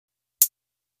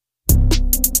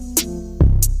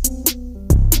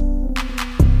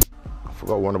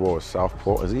forgot Wonderboy was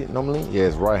southpaw. Is he normally? Yeah,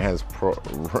 his right hand's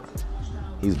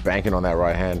he's banking on that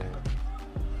right hand.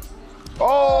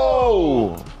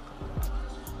 Oh!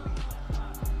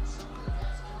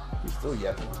 He's still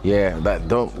yapping. Yeah,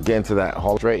 don't get into that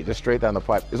hole. Just straight down the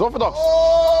pipe. It's orthodox.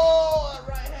 Oh,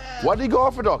 right hand. Why did he go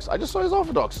orthodox? I just saw his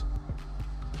orthodox.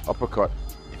 Uppercut,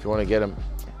 if you want to get him.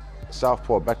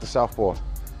 Southpaw, back to southpaw.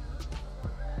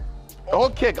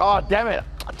 Hook kick, oh damn it.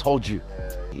 I told you.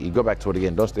 You go back to it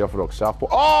again, don't stay orthodox. Southpaw,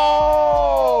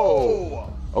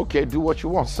 oh! Okay, do what you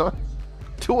want, son.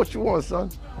 Do what you want,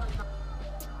 son.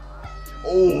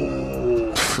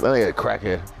 Oh! That nigga a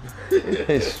crackhead.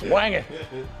 He's swinging.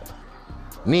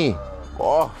 Knee.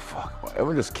 Oh, fuck.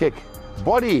 Everyone just kick.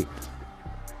 Body.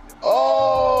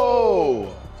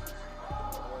 Oh!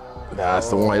 That's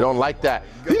the one. You don't like that.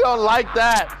 You don't like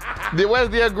that. Where's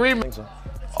the agreement?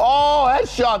 Oh,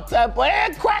 headshot. That boy.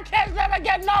 Crackheads never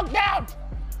get knocked down.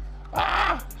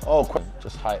 Ah! Oh,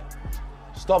 just height.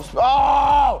 Stop.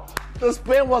 Oh! The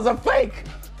spin was a fake.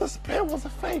 The spin was a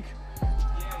fake.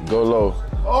 Go low.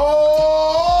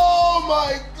 Oh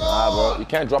my God! Nah, bro. You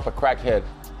can't drop a crackhead.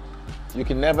 You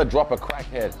can never drop a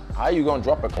crackhead. How are you gonna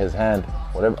drop his hand?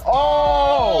 Whatever.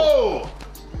 Oh!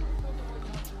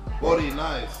 Body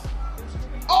nice.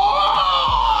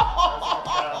 Oh!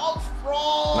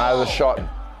 Strong. Nah, it was a shot.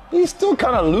 He's still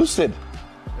kind of lucid.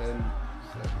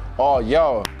 Oh,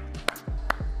 yo.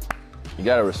 You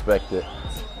gotta respect it.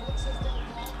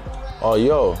 Oh,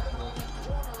 yo.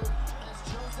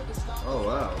 Oh,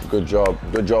 wow. Good job.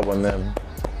 Good job on them.